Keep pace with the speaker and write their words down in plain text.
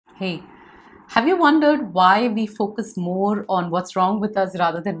Hey, have you wondered why we focus more on what's wrong with us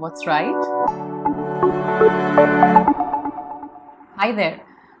rather than what's right? Hi there,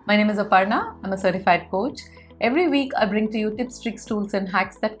 my name is Aparna. I'm a certified coach. Every week I bring to you tips, tricks, tools and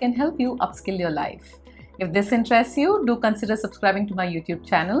hacks that can help you upskill your life. If this interests you, do consider subscribing to my YouTube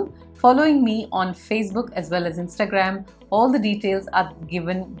channel, following me on Facebook as well as Instagram. All the details are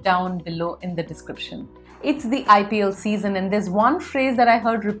given down below in the description. It's the IPL season and there's one phrase that I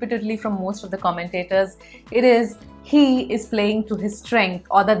heard repeatedly from most of the commentators. It is, he is playing to his strength,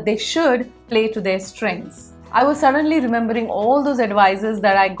 or that they should play to their strengths. I was suddenly remembering all those advices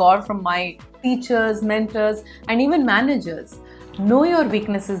that I got from my teachers, mentors, and even managers. Know your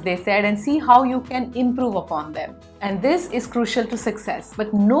weaknesses, they said, and see how you can improve upon them. And this is crucial to success.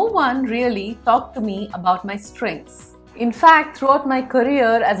 But no one really talked to me about my strengths. In fact, throughout my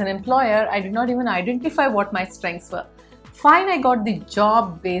career as an employer, I did not even identify what my strengths were. Fine, I got the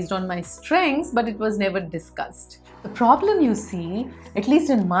job based on my strengths, but it was never discussed. The problem, you see, at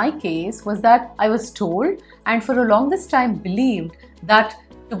least in my case, was that I was told and for the longest time believed that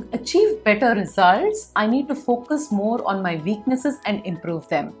to achieve better results, I need to focus more on my weaknesses and improve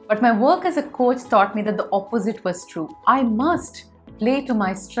them. But my work as a coach taught me that the opposite was true. I must play to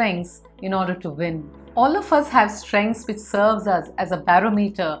my strengths in order to win. All of us have strengths which serves us as a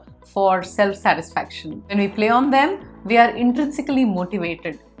barometer for self-satisfaction. When we play on them, we are intrinsically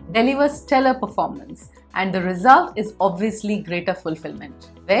motivated, deliver stellar performance, and the result is obviously greater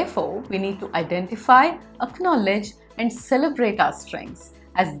fulfillment. Therefore, we need to identify, acknowledge, and celebrate our strengths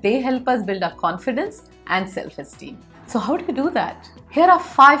as they help us build our confidence and self-esteem. So how do you do that? Here are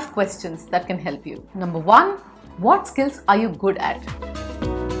 5 questions that can help you. Number 1, what skills are you good at?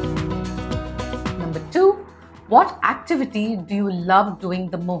 Number 2, what activity do you love doing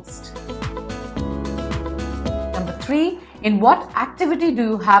the most? Number 3, in what activity do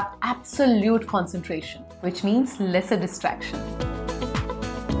you have absolute concentration, which means lesser distraction?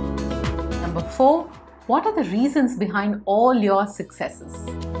 Number 4, what are the reasons behind all your successes?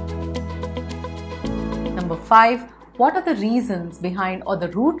 Number 5, what are the reasons behind or the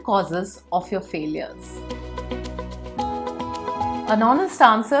root causes of your failures? An honest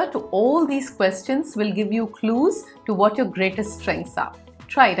answer to all these questions will give you clues to what your greatest strengths are.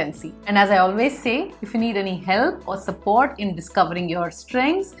 Try it and see. And as I always say, if you need any help or support in discovering your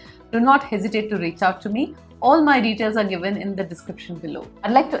strengths, do not hesitate to reach out to me. All my details are given in the description below.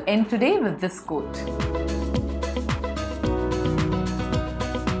 I'd like to end today with this quote.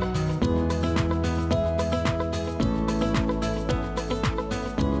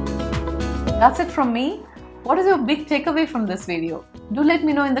 That's it from me. What is your big takeaway from this video? Do let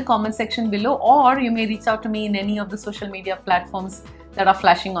me know in the comment section below, or you may reach out to me in any of the social media platforms that are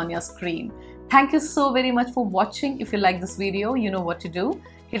flashing on your screen. Thank you so very much for watching. If you like this video, you know what to do.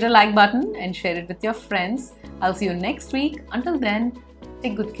 Hit a like button and share it with your friends. I'll see you next week. Until then,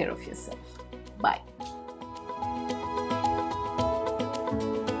 take good care of yourself. Bye.